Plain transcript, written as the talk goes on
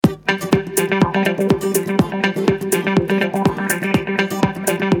Do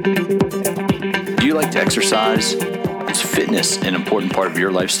you like to exercise? Is fitness an important part of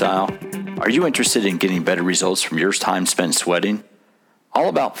your lifestyle? Are you interested in getting better results from your time spent sweating? All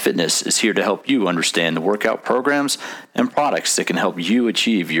About Fitness is here to help you understand the workout programs and products that can help you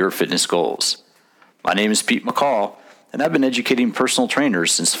achieve your fitness goals. My name is Pete McCall, and I've been educating personal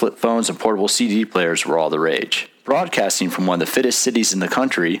trainers since flip phones and portable CD players were all the rage. Broadcasting from one of the fittest cities in the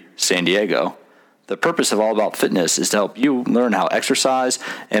country, San Diego, the purpose of All About Fitness is to help you learn how exercise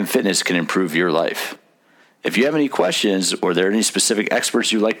and fitness can improve your life. If you have any questions or there are any specific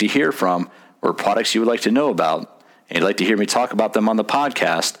experts you'd like to hear from or products you would like to know about, and you'd like to hear me talk about them on the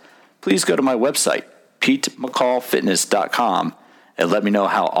podcast, please go to my website, PeteMcCallFitness.com, and let me know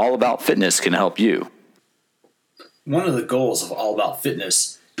how All About Fitness can help you. One of the goals of All About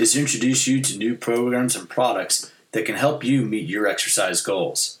Fitness is to introduce you to new programs and products that can help you meet your exercise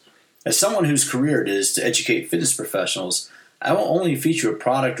goals. As someone whose career it is to educate fitness professionals, I will only feature a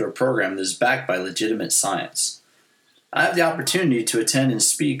product or a program that is backed by legitimate science. I have the opportunity to attend and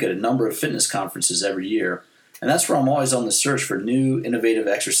speak at a number of fitness conferences every year, and that's where I'm always on the search for new, innovative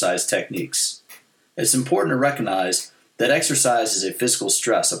exercise techniques. It's important to recognize that exercise is a physical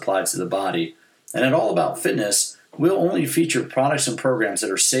stress applied to the body, and at All About Fitness, we'll only feature products and programs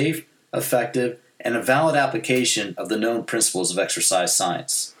that are safe, effective, and a valid application of the known principles of exercise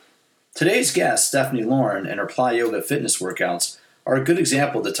science. Today's guest, Stephanie Lauren, and her Plyoga fitness workouts are a good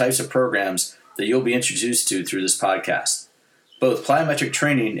example of the types of programs that you'll be introduced to through this podcast. Both plyometric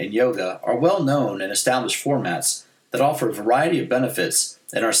training and yoga are well-known and established formats that offer a variety of benefits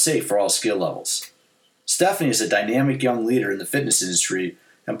and are safe for all skill levels. Stephanie is a dynamic young leader in the fitness industry,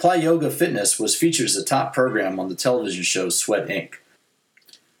 and Plyoga Fitness was featured as a top program on the television show Sweat Inc.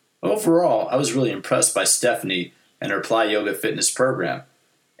 Overall, I was really impressed by Stephanie and her Plyoga Fitness program.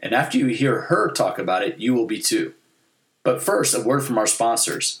 And after you hear her talk about it, you will be too. But first, a word from our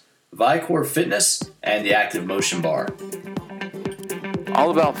sponsors, Vicor Fitness and the Active Motion Bar. All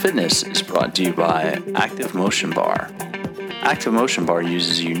About Fitness is brought to you by Active Motion Bar. Active Motion Bar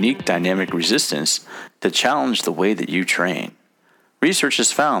uses a unique dynamic resistance to challenge the way that you train. Research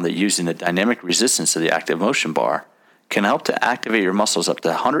has found that using the dynamic resistance of the Active Motion Bar can help to activate your muscles up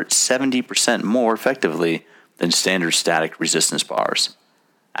to 170% more effectively than standard static resistance bars.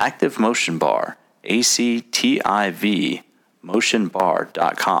 Active Motion Bar, ACTIV,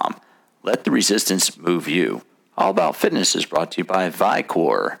 motionbar.com. Let the resistance move you. All About Fitness is brought to you by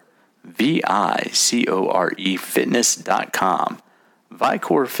Vicor, VICORE Fitness.com.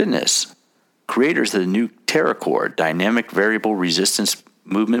 Vicor Fitness, creators of the new TerraCore dynamic variable resistance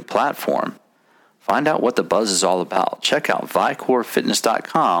movement platform. Find out what the buzz is all about. Check out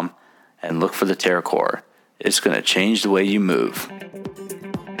VicorFitness.com and look for the TerraCore. It's going to change the way you move.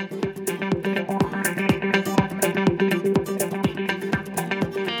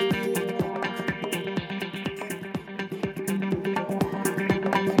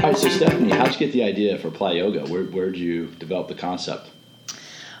 All right, so Stephanie, how'd you get the idea for Plyoga? Where did you develop the concept?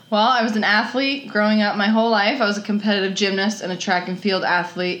 Well, I was an athlete growing up my whole life. I was a competitive gymnast and a track and field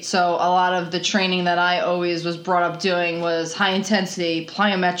athlete, so a lot of the training that I always was brought up doing was high intensity,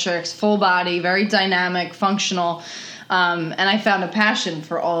 plyometrics, full body, very dynamic, functional, and I found a passion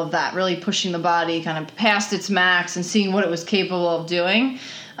for all of that, really pushing the body kind of past its max and seeing what it was capable of doing.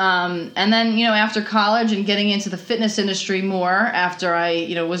 And then, after college and getting into the fitness industry more, after I,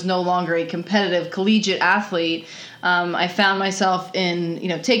 was no longer a competitive collegiate athlete, I found myself in,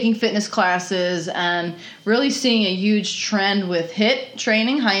 taking fitness classes and really seeing a huge trend with HIIT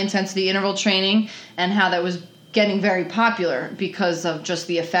training, high intensity interval training, and how that was getting very popular because of just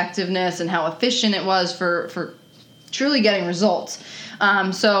the effectiveness and how efficient it was for truly getting results.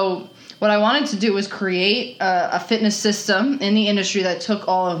 So what I wanted to do was create a fitness system in the industry that took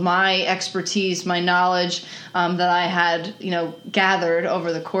all of my expertise, my knowledge that I had, gathered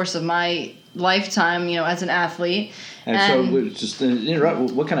over the course of my lifetime, as an athlete. And so, just to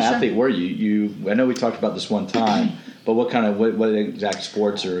interrupt, what kind of athlete were you? I know we talked about this one time, but what exact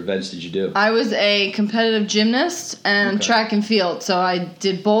sports or events did you do? I was a competitive gymnast and track and field, so I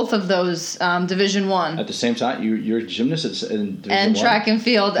did both of those Division I. At the same time? You're a gymnast in Division and I? Track and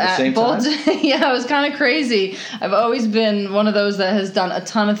field at the same both. Time? Yeah, it was kind of crazy. I've always been one of those that has done a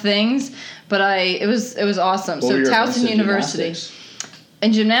ton of things, but it was awesome. What were so your Towson University. Gymnastics?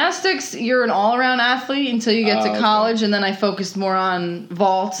 In gymnastics, you're an all-around athlete until you get to college, and then I focused more on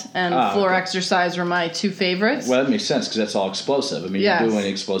vault and floor exercise were my two favorites. Well, that makes sense because that's all explosive. I mean, you're doing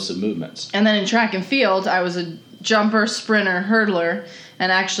explosive movements. And then in track and field, I was a jumper, sprinter, hurdler,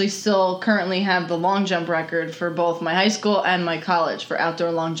 and actually still currently have the long jump record for both my high school and my college for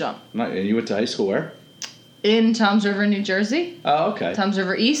outdoor long jump. And you went to high school where? In Toms River, New Jersey. Oh, okay. Toms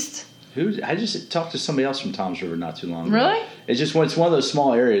River East. I just talked to somebody else from Toms River not too long ago. Really? It's one of those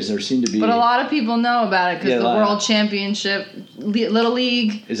small areas. There seem to be... But a lot of people know about it because the World Championship, Little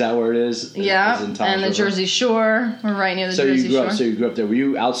League. Is that where it is? Yeah, is in Toms and the River? Jersey Shore. We're right near the Jersey Shore. So you grew up there. Were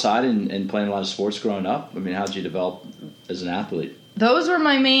you outside and playing a lot of sports growing up? I mean, how did you develop as an athlete? Those were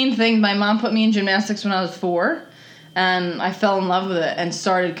my main things. My mom put me in gymnastics when I was 4. And I fell in love with it and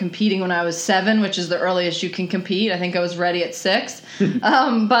started competing when I was 7, which is the earliest you can compete. I think I was ready at 6.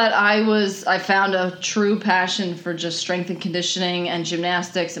 But I found a true passion for just strength and conditioning and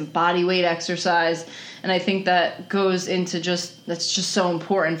gymnastics and body weight exercise. And I think that goes into that's just so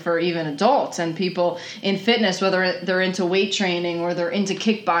important for even adults and people in fitness, whether they're into weight training or they're into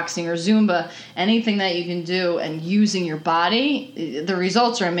kickboxing or Zumba, anything that you can do and using your body, the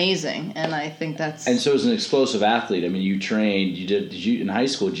results are amazing. And I think that's... And so as an explosive athlete, I mean, you trained, did you in high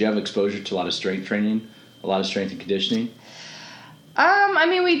school, did you have exposure to a lot of strength training, a lot of strength and conditioning? I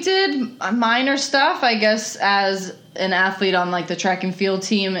mean, we did minor stuff, I guess, as an athlete on like the track and field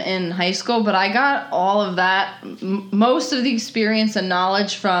team in high school, but I got all of that, most of the experience and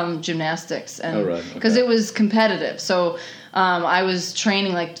knowledge from gymnastics, and because it was competitive. So I was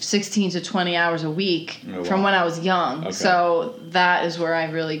training like 16 to 20 hours a week from when I was young. Okay. So that is where I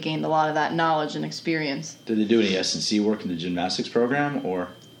really gained a lot of that knowledge and experience. Did they do any S&C work in the gymnastics program, or?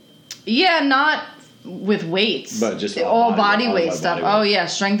 Yeah, not with weights, but just all body weight stuff. Oh yeah,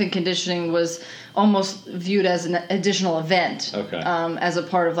 strength and conditioning was almost viewed as an additional event, as a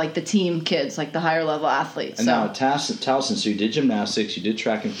part of like the team kids, like the higher level athletes. And now, Towson, so you did gymnastics, you did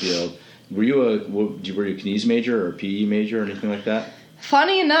track and field. Were you a kinesiology major or a PE major or anything like that?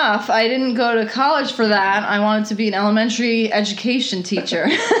 Funny enough, I didn't go to college for that. I wanted to be an elementary education teacher.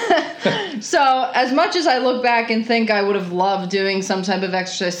 So as much as I look back and think I would have loved doing some type of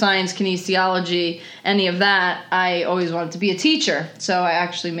exercise science, kinesiology, any of that, I always wanted to be a teacher. So I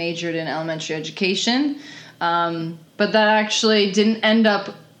actually majored in elementary education. But that actually didn't end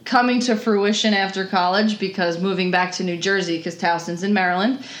up coming to fruition after college because moving back to New Jersey, because Towson's in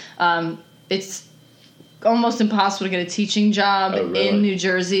Maryland, it's almost impossible to get a teaching job in New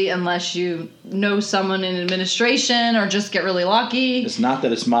Jersey unless you know someone in administration or just get really lucky. It's not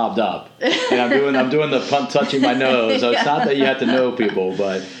that it's mobbed up. And I'm doing the punt touching my nose. So it's not that you have to know people,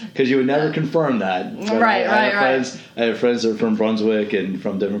 but because you would never confirm that. Right. I have friends that are from Brunswick and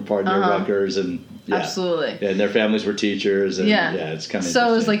from different parts of Rutgers, and absolutely. Yeah, and their families were teachers, and it's kind of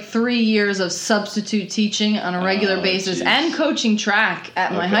so it was like 3 years of substitute teaching on a regular basis and coaching track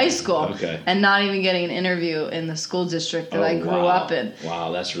at my high school, and not even getting an interview in the school district that I grew up in.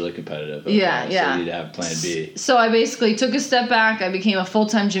 Wow, that's really competitive. So you need to have plan B. So I basically took a step back. I became a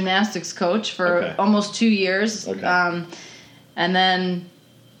full-time gymnastics coach for almost 2 years, and then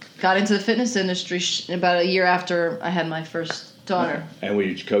got into the fitness industry about a year after I had my first daughter. And were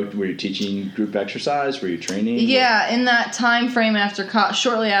you teaching group exercise? Were you training? Yeah, in that time frame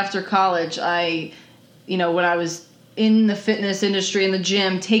shortly after college, when I was in the fitness industry, in the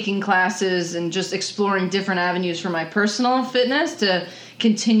gym, taking classes and just exploring different avenues for my personal fitness to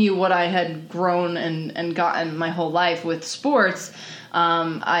continue what I had grown and gotten my whole life with sports,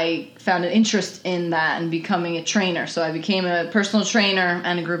 I found an interest in that and becoming a trainer. So I became a personal trainer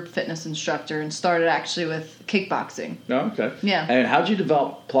and a group fitness instructor and started actually with kickboxing. Oh, okay. Yeah. And how did you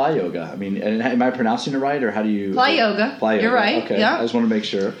develop Ply Yoga? I mean, am I pronouncing it right, or how do you... Ply Yoga. You're right. Okay. Yeah. I just want to make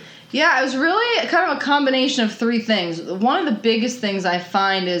sure. Yeah, it was really kind of a combination of 3 things. One of the biggest things I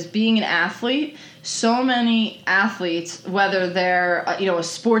find is being an athlete. So many athletes, whether they're a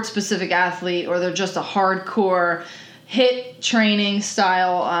sports-specific athlete or they're just a hardcore HIIT training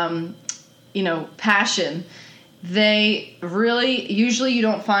style, passion, they really, usually you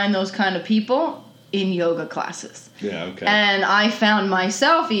don't find those kind of people in yoga classes. Yeah, okay. And I found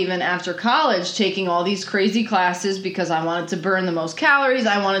myself, even after college, taking all these crazy classes because I wanted to burn the most calories.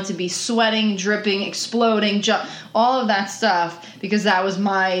 I wanted to be sweating, dripping, exploding, all of that stuff, because that was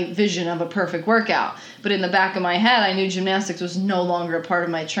my vision of a perfect workout. But in the back of my head, I knew gymnastics was no longer a part of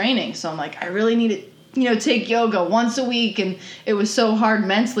my training. So I'm like, I really need to take yoga once a week, and it was so hard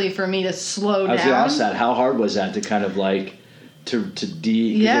mentally for me to slow down. I was going to ask that. How hard was that to kind of like if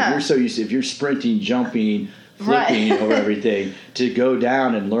you're so used to, if you're sprinting, jumping, flipping over everything, to go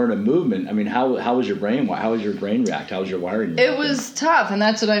down and learn a movement. I mean, how was your brain? How was your brain react? How was your wiring? It was tough, and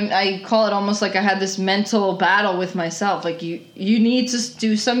that's what I call it. Almost like I had this mental battle with myself. Like you need to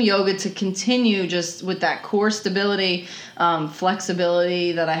do some yoga to continue just with that core stability,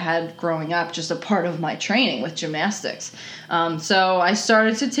 flexibility that I had growing up, just a part of my training with gymnastics. So I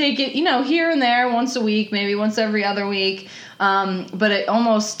started to take it, here and there, once a week, maybe once every other week. But it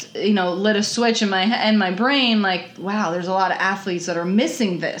almost, lit a switch in my brain, like, wow, there's a lot of athletes that are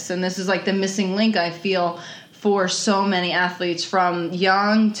missing this. And this is like the missing link, I feel, for so many athletes from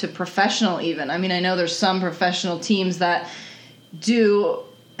young to professional even. I mean, I know there's some professional teams that do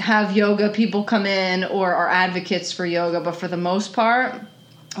have yoga people come in or are advocates for yoga, but for the most part,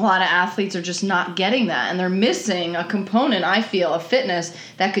 a lot of athletes are just not getting that, and they're missing a component, I feel, of fitness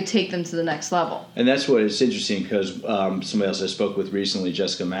that could take them to the next level. And that's what it's interesting, because somebody else I spoke with recently,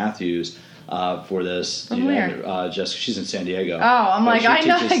 Jessica Matthews, for this. Jessica, she's in San Diego. Oh, I'm like, I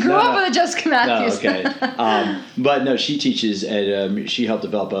know. I grew up with a Jessica Matthews. No, okay. But no, she teaches at. She helped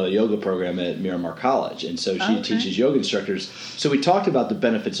develop a yoga program at Miramar College, and so she teaches yoga instructors. So we talked about the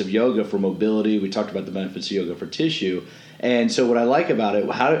benefits of yoga for mobility. We talked about the benefits of yoga for tissue. And so what I like about it,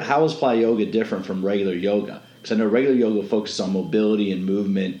 how is Playa Yoga different from regular yoga? Because I know regular yoga focuses on mobility and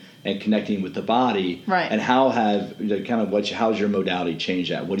movement and connecting with the body. Right. And how's your modality changed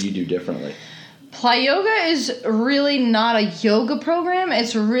that? What do you do differently? Playa Yoga is really not a yoga program.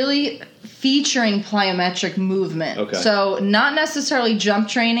 It's really featuring plyometric movement. Okay. So not necessarily jump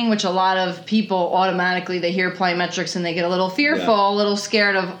training, which a lot of people automatically, they hear plyometrics and they get a little fearful, a little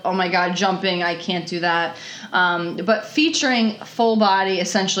scared of, oh my God, jumping, I can't do that. But featuring full body,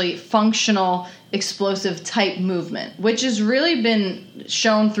 essentially functional, explosive type movement, which has really been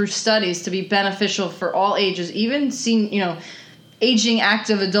shown through studies to be beneficial for all ages, even aging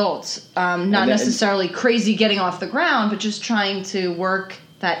active adults, not necessarily crazy getting off the ground, but just trying to work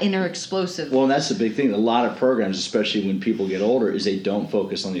that inner explosive. Well, and that's the big thing. A lot of programs, especially when people get older, is they don't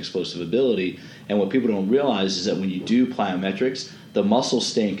focus on the explosive ability. And what people don't realize is that when you do plyometrics, the muscle's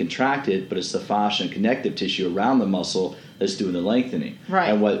staying contracted, but it's the fascia and connective tissue around the muscle that's doing the lengthening. Right.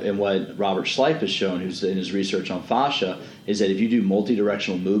 And what Robert Schleif has shown, who's in his research on fascia, is that if you do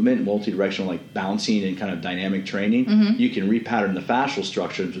multi-directional movement, multi-directional like bouncing and kind of dynamic training, you can repattern the fascial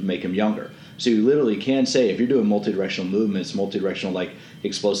structure to make them younger. So you literally can say, if you're doing multi-directional movements, multi-directional like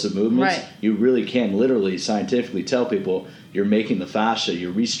explosive movements, you really can literally scientifically tell people you're making the fascia,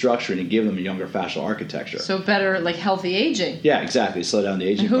 you're restructuring and giving them a younger fascial architecture. So better, like healthy aging. Yeah, exactly. Slow down the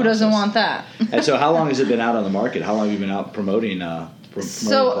aging and who process. doesn't want that? And so how long has it been out on the market? How long have you been out promoting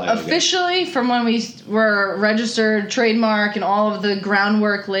So officially, from when we were registered, trademark, and all of the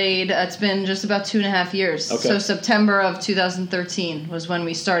groundwork laid, it's been just about 2.5 years. Okay. So September of 2013 was when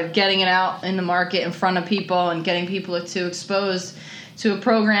we started getting it out in the market in front of people and getting people to expose to a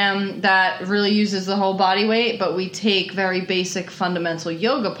program that really uses the whole body weight, but we take very basic fundamental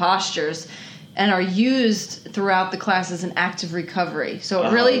yoga postures and are used throughout the class as an active recovery. So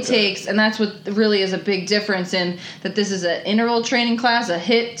it really takes, and that's what really is a big difference in that this is an interval training class, a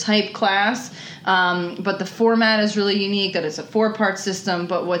HIIT type class, but the format is really unique, that it's a 4-part system,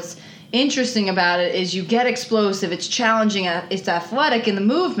 but what's interesting about it is you get explosive, it's challenging, it's athletic in the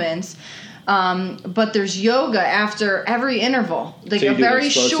movements, but there's yoga after every interval, like a very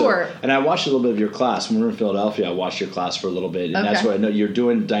short. And I watched a little bit of your class. When we were in Philadelphia, I watched your class for a little bit, and that's what I know. You're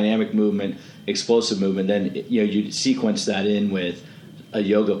doing dynamic movement, explosive movement. Then you sequence that in with a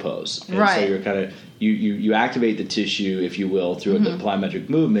yoga pose, and so you're kind of you activate the tissue, if you will, through the plyometric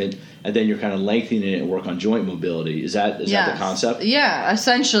movement, and then you're kind of lengthening it and work on joint mobility. Is that the concept? Yeah,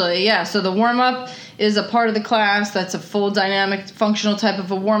 essentially, yeah. So the warm-up is a part of the class that's a full dynamic, functional type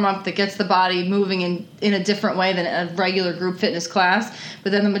of a warm-up that gets the body moving in a different way than a regular group fitness class.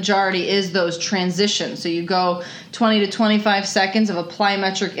 But then the majority is those transitions. So you go 20 to 25 seconds of a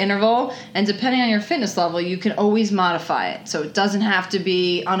plyometric interval, and depending on your fitness level, you can always modify it. So it doesn't have to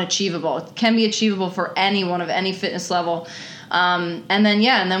be unachievable. It can be achievable for anyone of any fitness level. And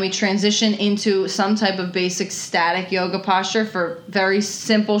then we transition into some type of basic static yoga posture for very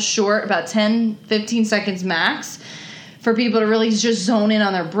simple, short, about 10, 15 seconds max, for people to really just zone in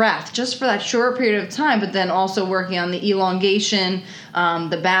on their breath just for that short period of time, but then also working on the elongation,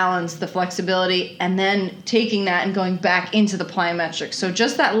 the balance, the flexibility, and then taking that and going back into the plyometric. So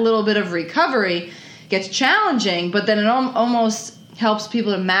just that little bit of recovery gets challenging, but then it almost helps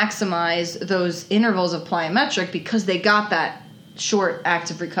people to maximize those intervals of plyometric because they got that short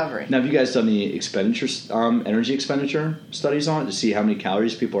active recovery. Now, have you guys done the energy expenditure studies on it to see how many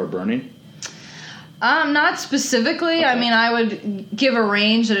calories people are burning? Not specifically. Okay. I mean, I would give a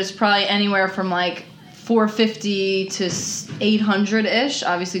range that is probably anywhere from like 450 to 800-ish,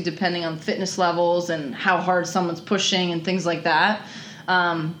 obviously depending on fitness levels and how hard someone's pushing and things like that.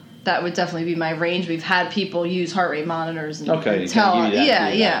 That would definitely be my range. We've had people use heart rate monitors and tell.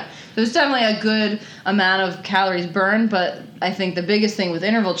 Yeah. There's definitely a good amount of calories burned, but I think the biggest thing with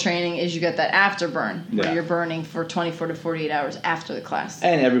interval training is you get that afterburn, where you're burning for 24 to 48 hours after the class.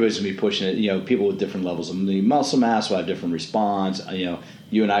 And everybody's going to be pushing it. You know, people with different levels of muscle mass will have different response. You know,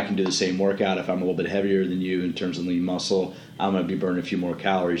 you and I can do the same workout. If I'm a little bit heavier than you in terms of lean muscle, I'm going to be burning a few more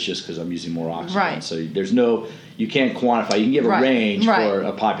calories just because I'm using more oxygen. Right. So there's no, you can't quantify. You can give a range for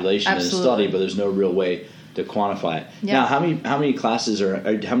a population in a study, but there's no real way to quantify it. Yeah. Now, how many classes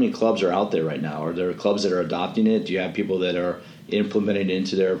how many clubs are out there right now? Are there clubs that are adopting it? Do you have people that are implementing it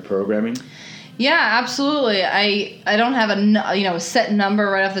into their programming? Yeah, absolutely. I don't have a set number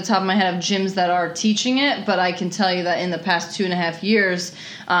right off the top of my head of gyms that are teaching it, but I can tell you that in the past 2.5 years,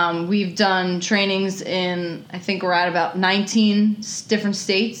 we've done trainings in, I think we're at about 19 different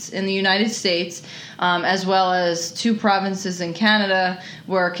states in the United States, as well as 2 provinces in Canada.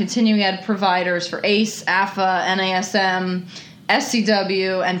 We're continuing ed providers for ACE, AFA, NASM,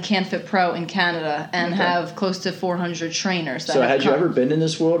 SCW, and CanFit Pro in Canada, and have close to 400 trainers. So had you ever been in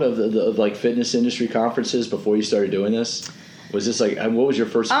this world of like fitness industry conferences before you started doing this? Was this like, what was your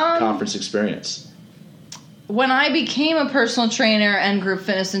first conference experience? When I became a personal trainer and group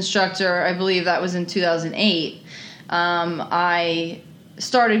fitness instructor, I believe that was in 2008, I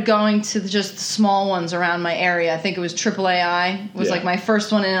started going to just the small ones around my area. I think it was AAAI was like my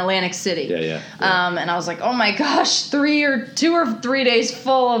first one in Atlantic City. Yeah. And I was like, oh my gosh, 2 or 3 days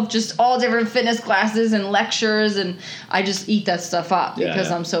full of just all different fitness classes and lectures, and I just eat that stuff up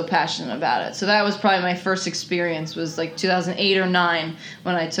because I'm so passionate about it. So that was probably my first experience, was like 2008 or 9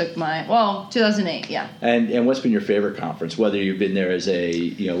 when I took 2008, yeah. And what's been your favorite conference, whether you've been there as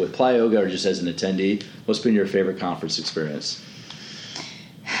with Plyo Yoga or just as an attendee? What's been your favorite conference experience?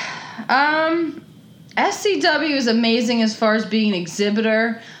 SCW is amazing as far as being an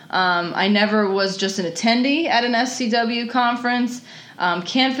exhibitor. I never was just an attendee at an SCW conference.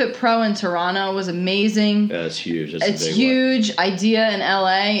 CanFit Pro in Toronto was amazing. Yeah, it's huge. It's huge. Idea in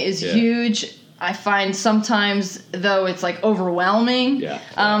LA is huge. I find sometimes, though, it's like overwhelming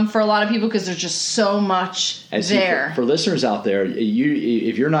for a lot of people because there's just so much there. For listeners out there,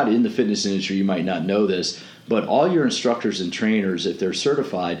 if you're not in the fitness industry, you might not know this, but all your instructors and trainers, if they're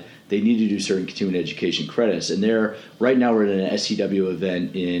certified, they need to do certain continuing education credits. And right now we're at an SCW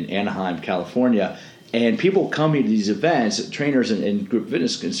event in Anaheim, California, and people come here to these events, trainers and group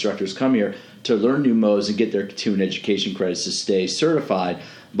fitness instructors come here to learn new modes and get their continuing education credits to stay certified.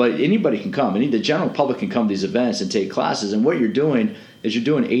 But anybody can come. The general public can come to these events and take classes. And what you're doing is you're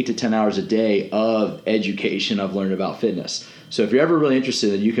doing 8 to 10 hours a day of education, of learning about fitness. So if you're ever really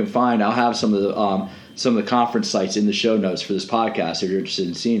interested, you can find, I'll have some of the conference sites in the show notes for this podcast if you're interested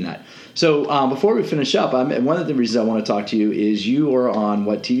in seeing that. So before we finish up, one of the reasons I want to talk to you is you were on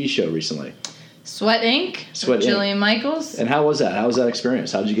what TV show recently? Sweat Inc. with Jillian Michaels. And how was that? How was that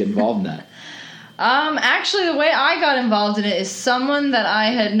experience? How did you get involved in that? Actually, the way I got involved in it is someone that I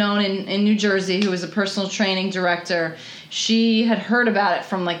had known in New Jersey who was a personal training director. She had heard about it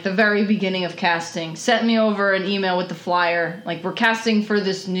from like the very beginning of casting, sent me over an email with the flyer, like, we're casting for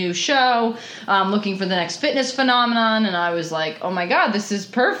this new show, looking for the next fitness phenomenon, and I was like, oh my god, this is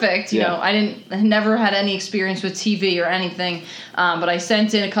perfect. You know, I never had any experience with TV or anything, but I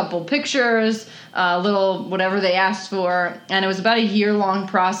sent in a couple pictures, little whatever they asked for, and it was about a year-long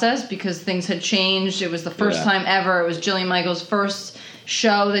process because things had changed. It was the first time ever. It was Jillian Michaels' first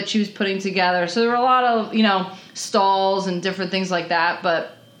show that she was putting together, so there were a lot of stalls and different things like that,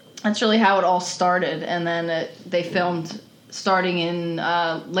 but that's really how it all started. And then they filmed starting in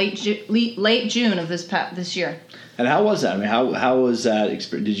late June of this year. And how was that? I mean, how was that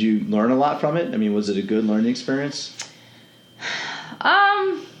experience? Did you learn a lot from it? I mean, was it a good learning experience?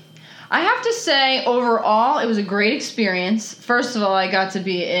 I have to say, overall, it was a great experience. First of all, I got to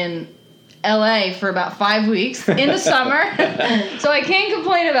be in LA for about 5 weeks in the summer, so I can't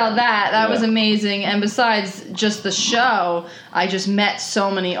complain about that. That was amazing. And besides just the show, I just met so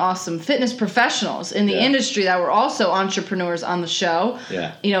many awesome fitness professionals in the industry that were also entrepreneurs on the show.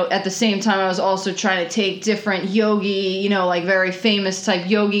 At the same time, I was also trying to take different yogi, like very famous type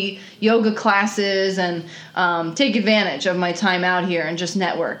yoga classes, and take advantage of my time out here and just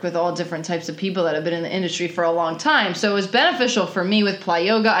network with all different types of people that have been in the industry for a long time. So it was beneficial for me with Plyo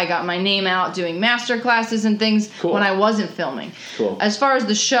Yoga. I got my name out doing master classes and things when I wasn't filming. As far as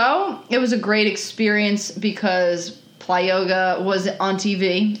the show, it was a great experience because Plyo Yoga was on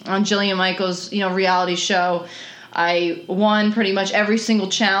TV, on Jillian Michaels' reality show. I won pretty much every single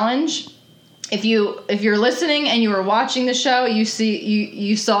challenge. if you're listening and you were watching the show, you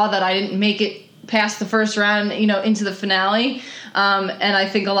saw that I didn't make it past the first round, into the finale. And I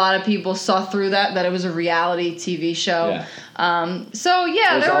think a lot of people saw through that it was a reality TV show. Yeah. There's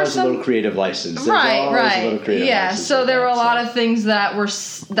there was a little creative license. Right. Yeah. So there were a lot of things that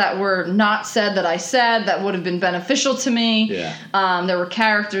were not said that I said that would have been beneficial to me. Yeah. There were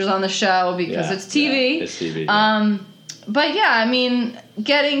characters on the show because it's TV. Yeah, it's TV. Yeah. But yeah, I mean,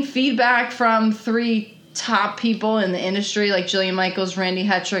 getting feedback from 3 top people in the industry like Jillian Michaels, Randy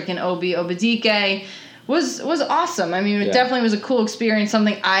Hetrick, and Obi Obadike was awesome. I mean, it definitely was a cool experience,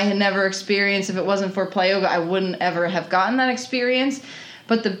 something I had never experienced. If it wasn't for Play Yoga, I wouldn't ever have gotten that experience.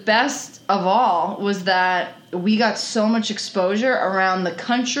 But the best of all was that we got so much exposure around the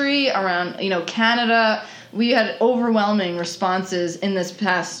country, around, Canada. We had overwhelming responses in this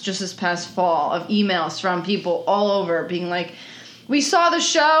past fall of emails from people all over being like, we saw the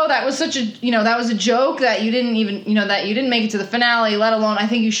show. That was such a, that was a joke that you didn't even, that you didn't make it to the finale, let alone I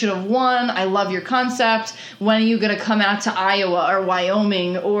think you should have won. I love your concept. When are you going to come out to Iowa or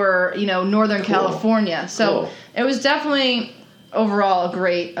Wyoming or, Northern California? So It was definitely overall a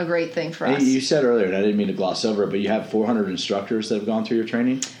great thing for us. You said earlier, and I didn't mean to gloss over it, but you have 400 instructors that have gone through your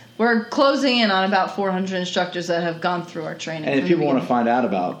training? We're closing in on about 400 instructors that have gone through our training. And if people want to find out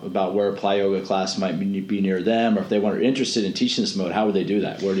about where a Play Yoga class might be near them, or if they are interested in teaching this mode, how would they do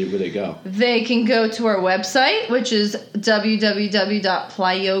that? Where would they go? They can go to our website, which is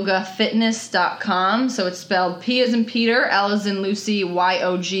www.playogafitness.com. So it's spelled P as in Peter, L as in Lucy,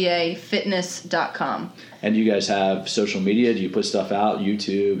 YOGA, fitness.com. And you guys have social media? Do you put stuff out?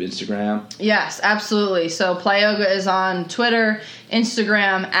 YouTube, Instagram? Yes, absolutely. So Play Yoga is on Twitter,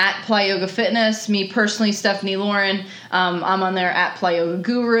 Instagram, at Play Yoga Fitness. Me personally, Stephanie Lauren. I'm on there at Play Yoga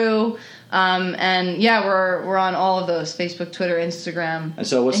Guru. We're on all of those: Facebook, Twitter, Instagram, and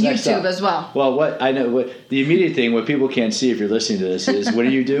so what's and next YouTube up? As well. Well, the immediate thing, what people can't see if you're listening to this is, what do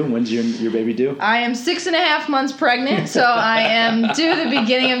you do? When's your baby due? I am 6.5 months pregnant, so I am due the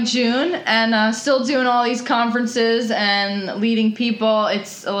beginning of June, and still doing all these conferences and leading people.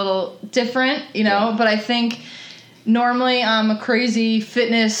 It's a little different, but I think normally I'm a crazy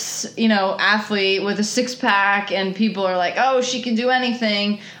fitness, athlete with a 6-pack, and people are like, oh, she can do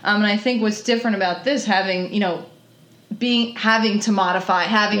anything. And I think what's different about this, having to modify,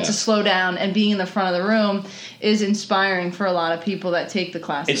 to slow down, and being in the front of the room is inspiring for a lot of people that take the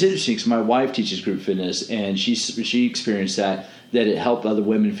classes. It's interesting because my wife teaches group fitness, and she experienced that it helped other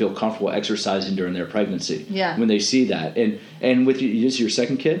women feel comfortable exercising during their pregnancy. Yeah. When they see that. And with you, this is your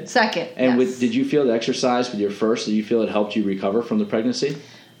second kid? Second, and yes. Did you feel the exercise with your first, did you feel it helped you recover from the pregnancy?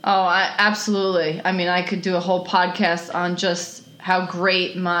 Oh, absolutely. I mean, I could do a whole podcast on just how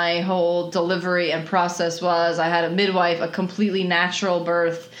great my whole delivery and process was. I had a midwife, a completely natural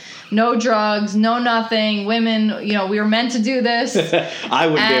birth. No drugs, no nothing. Women, we were meant to do this. I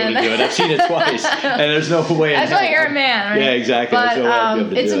wouldn't be able to do it. I've seen it twice, and there's no way. That's why you're a man, right? Yeah, exactly. But no way I'd be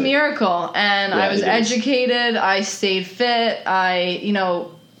able to it's do a miracle, and I was educated. I stayed fit. I,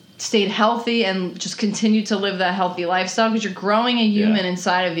 stayed healthy, and just continued to live that healthy lifestyle because you're growing a human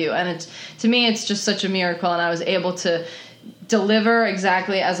inside of you, and to me, it's just such a miracle, and I was able to deliver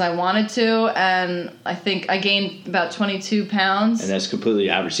exactly as I wanted to, and I think I gained about 22 pounds. And that's completely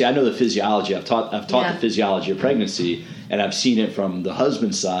average. See, I know the physiology. I've taught the physiology of pregnancy, and I've seen it from the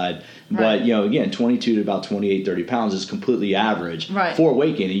husband's side. But, again, 22 to about 28, 30 pounds is completely average for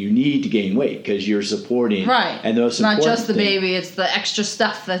weight gain. And you need to gain weight because you're supporting. Right. And those it's not just the baby, it's the extra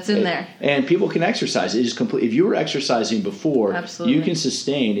stuff that's in there. And people can exercise. It is complete. If you were exercising before, you can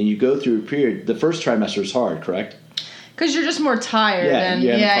sustain, and you go through a period. The first trimester is hard, correct? Because you're just more tired and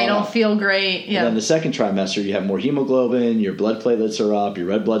you don't feel great. Yeah. And then the second trimester, you have more hemoglobin, your blood platelets are up, your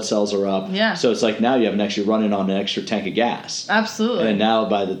red blood cells are up. Yeah. So it's like now you have you're running on an extra tank of gas. Absolutely. And now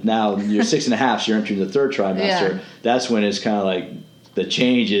you're 6.5, so you're entering the third trimester. Yeah. That's when it's kind of like the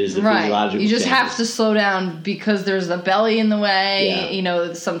changes, the physiological You just changes. have to slow down because there's the belly in the way,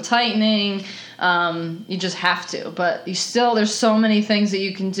 some tightening. You just have to. But there's so many things that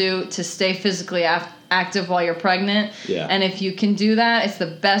you can do to stay physically active while you're pregnant. Yeah. And if you can do that, it's the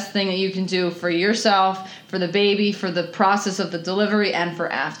best thing that you can do for yourself, for the baby, for the process of the delivery, and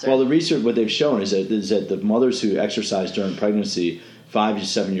for after. Well, the research, what they've shown is that the mothers who exercise during pregnancy, 5 to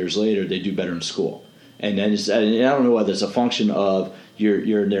 7 years later, they do better in school. And then I don't know whether it's a function of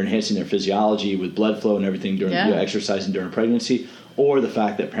they're enhancing their physiology with blood flow and everything during exercising during pregnancy, or the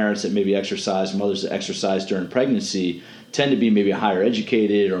fact that parents that maybe mothers that exercise during pregnancy tend to be maybe higher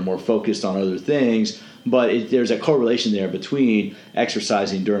educated or more focused on other things, but there's a correlation there between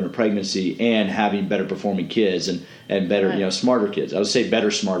exercising during a pregnancy and having better performing kids and better, smarter kids. I would say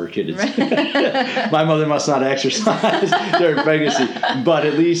better, smarter kids. Right. My mother must not exercise during pregnancy, but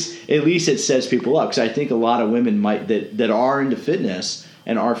at least it sets people up, because I think a lot of women that are into fitness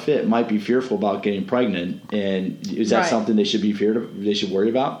and are fit might be fearful about getting pregnant. And is that something they should be they should worry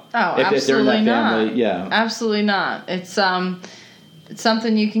about? Oh, absolutely if they're in that family, not. Yeah, absolutely not. It's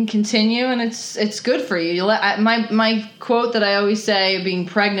something you can continue, and it's good for you. My quote that I always say, being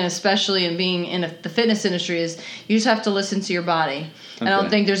pregnant especially and being in the fitness industry, is you just have to listen to your body. Okay. I don't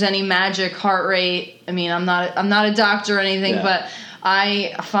think there's any magic heart rate. I mean, I'm not a doctor or anything, but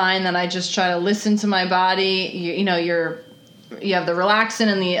I find that I just try to listen to my body. You have the relaxin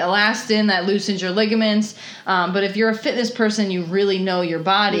and the elastin that loosens your ligaments. But if you're a fitness person, you really know your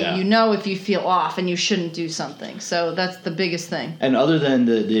body. Yeah. You know if you feel off and you shouldn't do something. So that's the biggest thing. And other than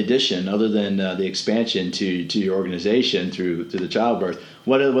the addition, other than the expansion to your organization through the childbirth,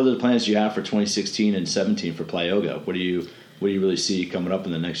 what are the plans you have for 2016 and 17 for Plyoga? What do you really see coming up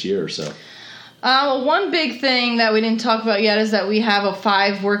in the next year or so? Well, one big thing that we didn't talk about yet is that we have a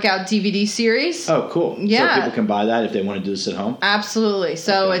 5 workout DVD series. Oh, cool. Yeah. So people can buy that if they want to do this at home? Absolutely.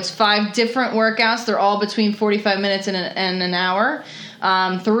 So It's 5 different workouts. They're all between 45 minutes and an hour.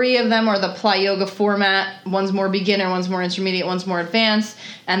 3 of them are the Plyoga format. One's more beginner, one's more intermediate, one's more advanced.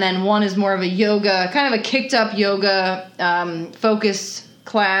 And then one is more of a yoga, kind of a kicked up yoga focused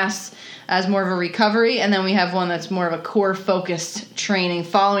class as more of a recovery, and then we have one that's more of a core-focused training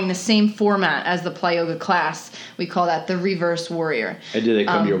following the same format as the Plyoga class. We call that the Reverse Warrior. And do they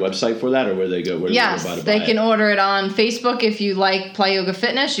come to your website for that, or where do they go? Yes, they can order it on Facebook. If you like Plyoga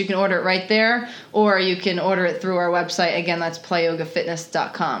Fitness, you can order it right there, or you can order it through our website. Again, that's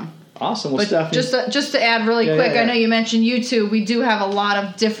plyogafitness.com. Awesome. Well, but Stephanie, just to add really quick, I know you mentioned YouTube. We do have a lot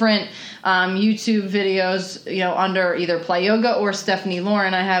of different YouTube videos, under either Plyoga or Stephanie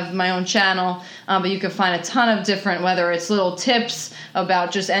Lauren. I have my own channel, but you can find a ton of different, whether it's little tips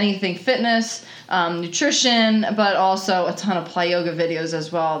about just anything fitness, nutrition, but also a ton of Plyoga videos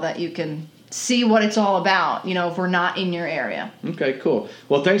as well that you can see what it's all about, if we're not in your area. Okay, cool.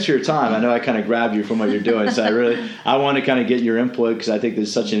 Well, thanks for your time. I know I kind of grabbed you from what you're doing, so I want to kind of get your input, because I think this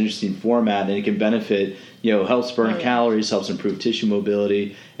is such an interesting format, and it can benefit, helps burn calories, helps improve tissue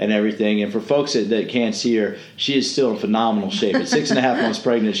mobility and everything. And for folks that can't see her, she is still in phenomenal shape. At 6.5 months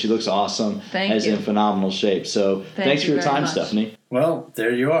pregnant, she looks awesome. Thank you. In phenomenal shape. So thanks for your time, Stephanie. Well,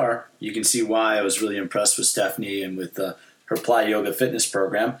 there you are. You can see why I was really impressed with Stephanie and with her Plyoga Fitness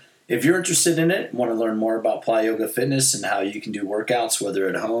program. If you're interested in it, want to learn more about Plyoga Fitness and how you can do workouts, whether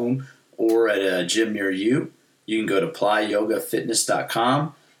at home or at a gym near you, you can go to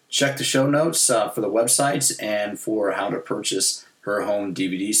plyogafitness.com. Check the show notes for the websites and for how to purchase her home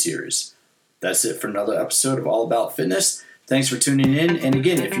DVD series. That's it for another episode of All About Fitness. Thanks for tuning in. And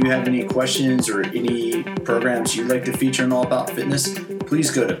again, if you have any questions or any programs you'd like to feature on All About Fitness,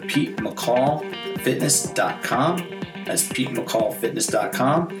 please go to PeteMcCallFitness.com. That's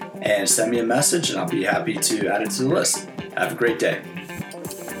PeteMcCallFitness.com, and send me a message, and I'll be happy to add it to the list. Have a great day.